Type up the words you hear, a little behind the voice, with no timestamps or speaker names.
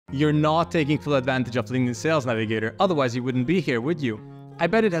You're not taking full advantage of LinkedIn Sales Navigator, otherwise you wouldn't be here, would you? I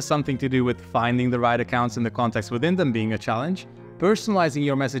bet it has something to do with finding the right accounts and the context within them being a challenge. Personalizing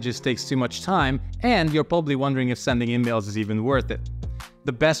your messages takes too much time, and you're probably wondering if sending emails is even worth it.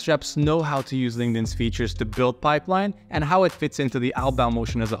 The best reps know how to use LinkedIn's features to build pipeline and how it fits into the outbound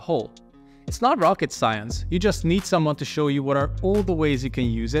motion as a whole. It's not rocket science, you just need someone to show you what are all the ways you can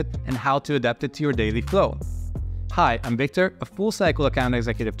use it and how to adapt it to your daily flow. Hi, I'm Victor, a full-cycle account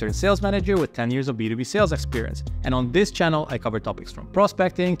executive turned sales manager with 10 years of B2B sales experience. And on this channel, I cover topics from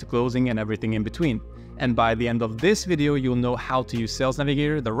prospecting to closing and everything in between. And by the end of this video, you'll know how to use Sales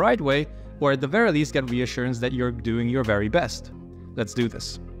Navigator the right way, or at the very least get reassurance that you're doing your very best. Let's do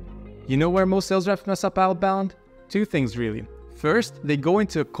this. You know where most sales reps mess up outbound? Two things really. First, they go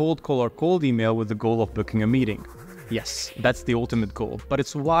into a cold call or cold email with the goal of booking a meeting. Yes, that's the ultimate goal, but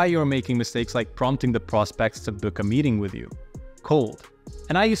it's why you're making mistakes like prompting the prospects to book a meeting with you. Cold.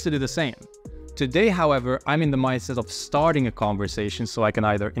 And I used to do the same. Today, however, I'm in the mindset of starting a conversation so I can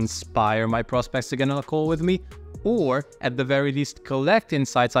either inspire my prospects to get on a call with me, or at the very least collect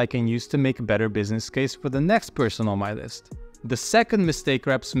insights I can use to make a better business case for the next person on my list. The second mistake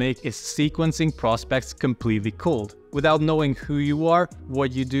reps make is sequencing prospects completely cold, without knowing who you are,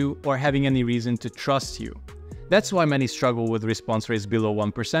 what you do, or having any reason to trust you. That's why many struggle with response rates below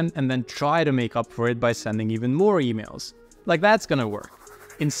 1% and then try to make up for it by sending even more emails. Like that's gonna work.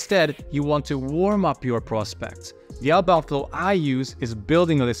 Instead, you want to warm up your prospects. The outbound flow I use is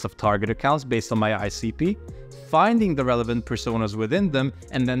building a list of target accounts based on my ICP, finding the relevant personas within them,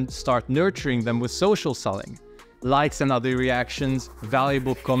 and then start nurturing them with social selling. Likes and other reactions,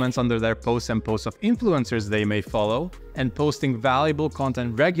 valuable comments under their posts and posts of influencers they may follow, and posting valuable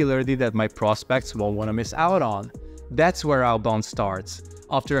content regularly that my prospects won't want to miss out on. That's where outbound starts.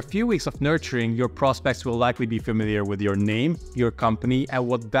 After a few weeks of nurturing, your prospects will likely be familiar with your name, your company, and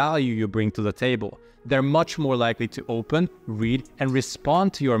what value you bring to the table. They're much more likely to open, read, and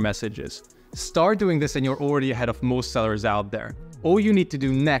respond to your messages. Start doing this and you're already ahead of most sellers out there. All you need to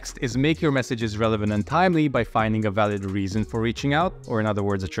do next is make your messages relevant and timely by finding a valid reason for reaching out, or in other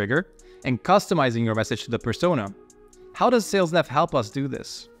words, a trigger, and customizing your message to the persona. How does SalesNav help us do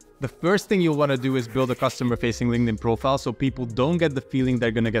this? The first thing you'll want to do is build a customer-facing LinkedIn profile so people don't get the feeling they're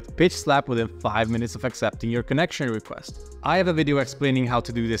gonna get pitch slapped within 5 minutes of accepting your connection request. I have a video explaining how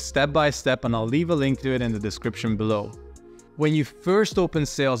to do this step by step, and I'll leave a link to it in the description below. When you first open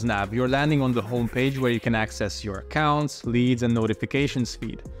SalesNav, you're landing on the homepage where you can access your accounts, leads, and notifications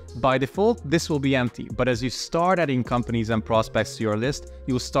feed. By default, this will be empty, but as you start adding companies and prospects to your list,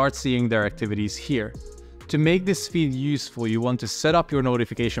 you'll start seeing their activities here. To make this feed useful, you want to set up your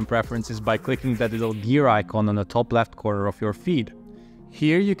notification preferences by clicking that little gear icon on the top left corner of your feed.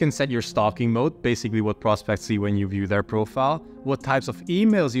 Here you can set your stalking mode, basically what prospects see when you view their profile, what types of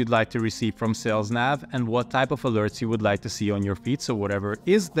emails you'd like to receive from SalesNav, and what type of alerts you would like to see on your feed so whatever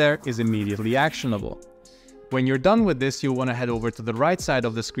is there is immediately actionable. When you're done with this, you'll want to head over to the right side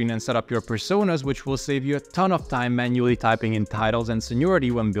of the screen and set up your personas, which will save you a ton of time manually typing in titles and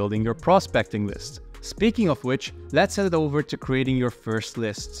seniority when building your prospecting list. Speaking of which, let's head over to creating your first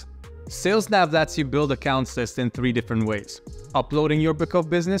lists. SalesNav lets you build accounts lists in 3 different ways. Uploading your book of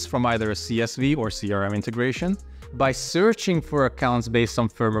business from either a CSV or CRM integration, by searching for accounts based on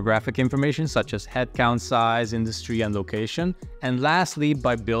firmographic information such as headcount size, industry, and location, and lastly,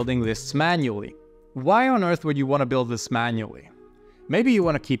 by building lists manually. Why on earth would you want to build this manually? Maybe you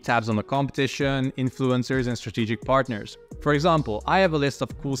want to keep tabs on the competition, influencers, and strategic partners. For example, I have a list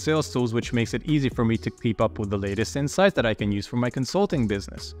of cool sales tools which makes it easy for me to keep up with the latest insights that I can use for my consulting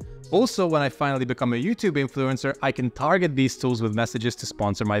business. Also, when I finally become a YouTube influencer, I can target these tools with messages to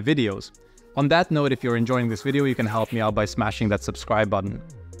sponsor my videos. On that note, if you're enjoying this video, you can help me out by smashing that subscribe button.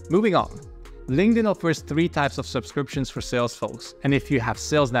 Moving on. LinkedIn offers 3 types of subscriptions for sales folks, and if you have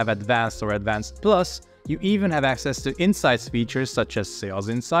SalesNav Advanced or Advanced Plus, you even have access to insights features such as Sales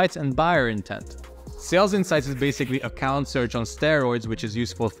Insights and Buyer Intent. Sales Insights is basically account search on steroids, which is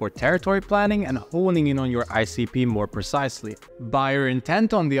useful for territory planning and honing in on your ICP more precisely. Buyer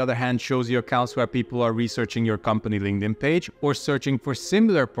Intent, on the other hand, shows you accounts where people are researching your company LinkedIn page or searching for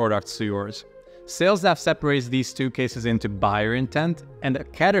similar products to yours. SalesNav separates these 2 cases into Buyer Intent and a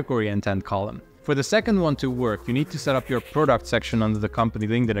Category Intent column. For the second one to work, you need to set up your product section under the company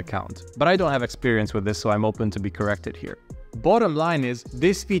LinkedIn account, but I don't have experience with this, so I'm open to be corrected here. Bottom line is,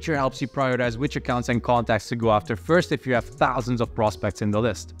 this feature helps you prioritize which accounts and contacts to go after first if you have thousands of prospects in the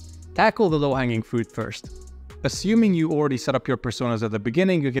list. Tackle the low-hanging fruit first. Assuming you already set up your personas at the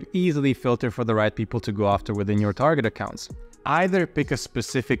beginning, you can easily filter for the right people to go after within your target accounts. Either pick a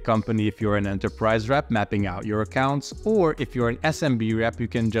specific company if you're an enterprise rep mapping out your accounts, or if you're an SMB rep, you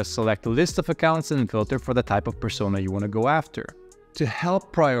can just select a list of accounts and filter for the type of persona you want to go after. To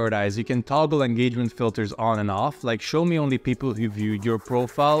help prioritize, you can toggle engagement filters on and off, like show me only people who viewed your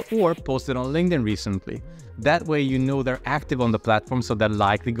profile or posted on LinkedIn recently. That way you know they're active on the platform, so they're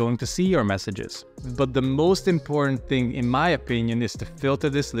likely going to see your messages. But the most important thing, in my opinion, is to filter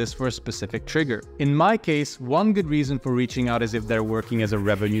this list for a specific trigger. In my case, one good reason for reaching out is if they're working as a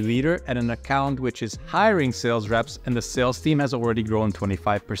revenue leader at an account which is hiring sales reps and the sales team has already grown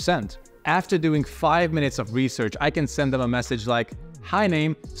 25%. After doing 5 minutes of research, I can send them a message like, "Hi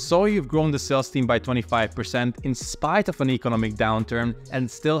name, saw you've grown the sales team by 25% in spite of an economic downturn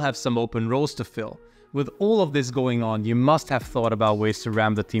and still have some open roles to fill. With all of this going on, you must have thought about ways to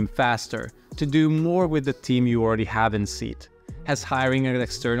ramp the team faster, to do more with the team you already have in seat. Has hiring an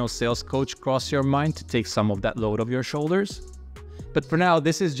external sales coach crossed your mind to take some of that load off your shoulders?" But for now,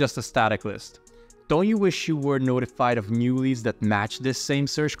 this is just a static list. Don't you wish you were notified of new leads that match this same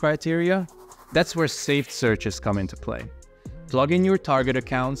search criteria? That's where saved searches come into play. Plug in your target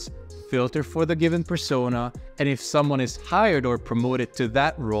accounts, filter for the given persona, and if someone is hired or promoted to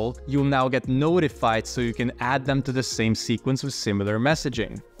that role, you'll now get notified so you can add them to the same sequence with similar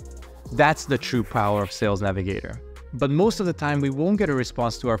messaging. That's the true power of Sales Navigator. But most of the time we won't get a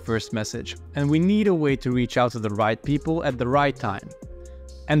response to our first message, and we need a way to reach out to the right people at the right time.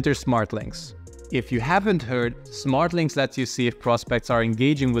 Enter Smart Links. If you haven't heard, Smart Links lets you see if prospects are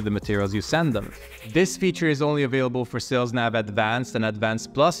engaging with the materials you send them. This feature is only available for Sales Nav Advanced and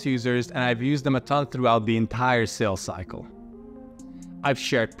Advanced Plus users, and I've used them a ton throughout the entire sales cycle. I've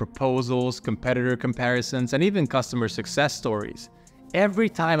shared proposals, competitor comparisons, and even customer success stories. Every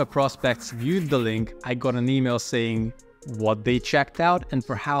time a prospect viewed the link, I got an email saying what they checked out and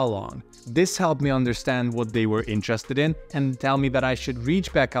for how long. This helped me understand what they were interested in and tell me that I should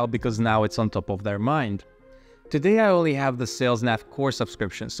reach back out because now it's on top of their mind. Today I only have the Sales Nav Core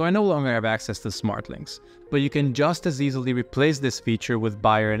subscription, so I no longer have access to Smart Links. But you can just as easily replace this feature with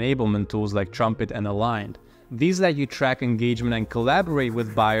buyer enablement tools like Trumpet and Aligned. These let you track engagement and collaborate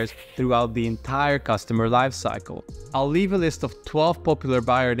with buyers throughout the entire customer lifecycle. I'll leave a list of 12 popular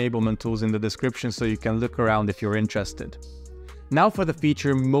buyer enablement tools in the description so you can look around if you're interested. Now for the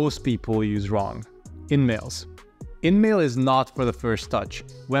feature most people use wrong. InMails. InMail is not for the first touch.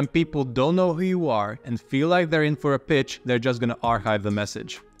 When people don't know who you are and feel like they're in for a pitch, they're just gonna archive the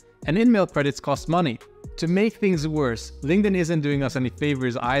message. And InMail credits cost money. To make things worse, LinkedIn isn't doing us any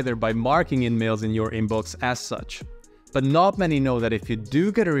favors either by marking InMails in your inbox as such. But not many know that if you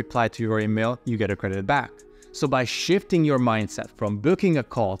do get a reply to your email, you get a credit back. So by shifting your mindset from booking a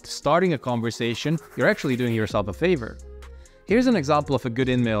call to starting a conversation, you're actually doing yourself a favor. Here's an example of a good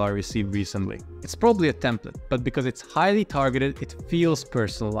InMail I received recently. It's probably a template, but because it's highly targeted, it feels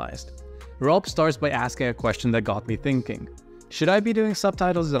personalized. Rob starts by asking a question that got me thinking. Should I be doing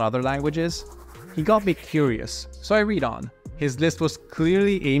subtitles in other languages? He got me curious, so I read on. His list was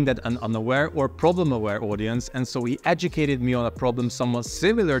clearly aimed at an unaware or problem-aware audience, and so he educated me on a problem someone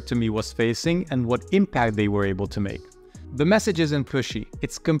similar to me was facing and what impact they were able to make. The message isn't pushy,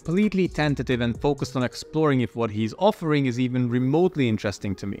 it's completely tentative and focused on exploring if what he's offering is even remotely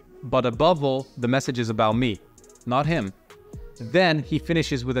interesting to me. But above all, the message is about me, not him. Then he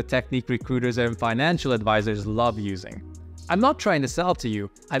finishes with a technique recruiters and financial advisors love using. I'm not trying to sell to you,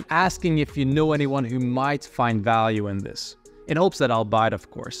 I'm asking if you know anyone who might find value in this. In hopes that I'll buy it, of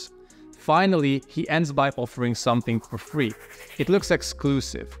course. Finally, he ends by offering something for free. It looks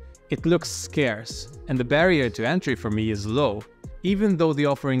exclusive. It looks scarce, and the barrier to entry for me is low. Even though the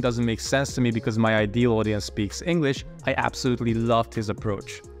offering doesn't make sense to me because my ideal audience speaks English, I absolutely loved his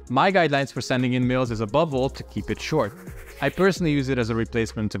approach. My guidelines for sending InMails is above all to keep it short. I personally use it as a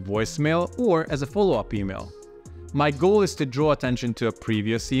replacement to voicemail or as a follow-up email. My goal is to draw attention to a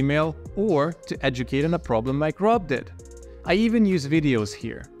previous email or to educate on a problem like Rob did. I even use videos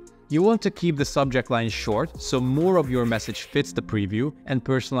here. You want to keep the subject line short so more of your message fits the preview and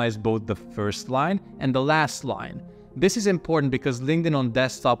personalize both the first line and the last line. This is important because LinkedIn on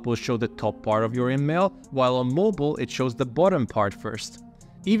desktop will show the top part of your email, while on mobile it shows the bottom part first.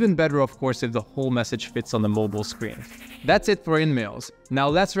 Even better, of course, if the whole message fits on the mobile screen. That's it for InMails. Now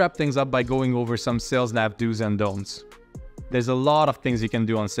let's wrap things up by going over some Sales Nav do's and don'ts. There's a lot of things you can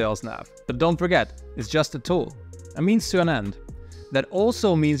do on Sales Nav, but don't forget, it's just a tool, a means to an end. That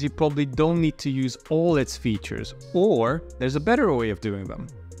also means you probably don't need to use all its features, or there's a better way of doing them.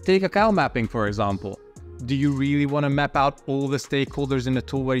 Take account mapping, for example. Do you really want to map out all the stakeholders in a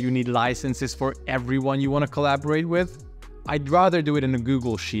tool where you need licenses for everyone you want to collaborate with? I'd rather do it in a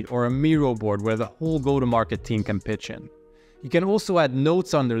Google Sheet or a Miro board where the whole go-to-market team can pitch in. You can also add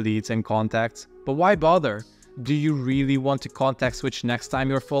notes under leads and contacts, but why bother? Do you really want to contact switch next time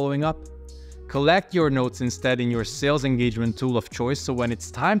you're following up? Collect your notes instead in your sales engagement tool of choice, so when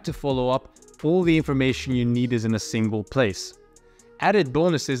it's time to follow up, all the information you need is in a single place. Added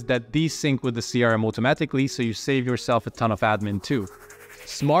bonus is that these sync with the CRM automatically, so you save yourself a ton of admin too.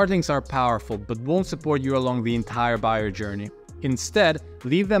 Smart links are powerful, but won't support you along the entire buyer journey. Instead,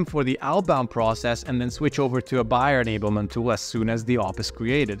 leave them for the outbound process and then switch over to a buyer enablement tool as soon as the op is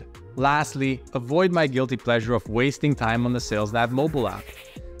created. Lastly, avoid my guilty pleasure of wasting time on the SalesNav mobile app.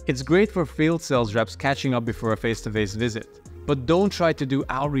 It's great for field sales reps catching up before a face-to-face visit, but don't try to do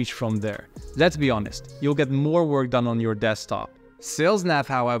outreach from there. Let's be honest, you'll get more work done on your desktop. SalesNav,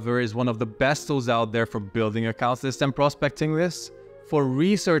 however, is one of the best tools out there for building accounts lists and prospecting lists, for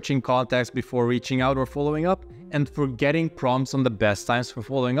researching contacts before reaching out or following up, and for getting prompts on the best times for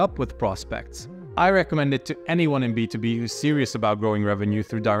following up with prospects. I recommend it to anyone in B2B who's serious about growing revenue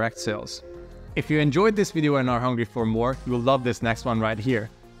through direct sales. If you enjoyed this video and are hungry for more, you will love this next one right here.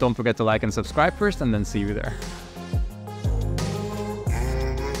 Don't forget to like and subscribe first, and then see you there.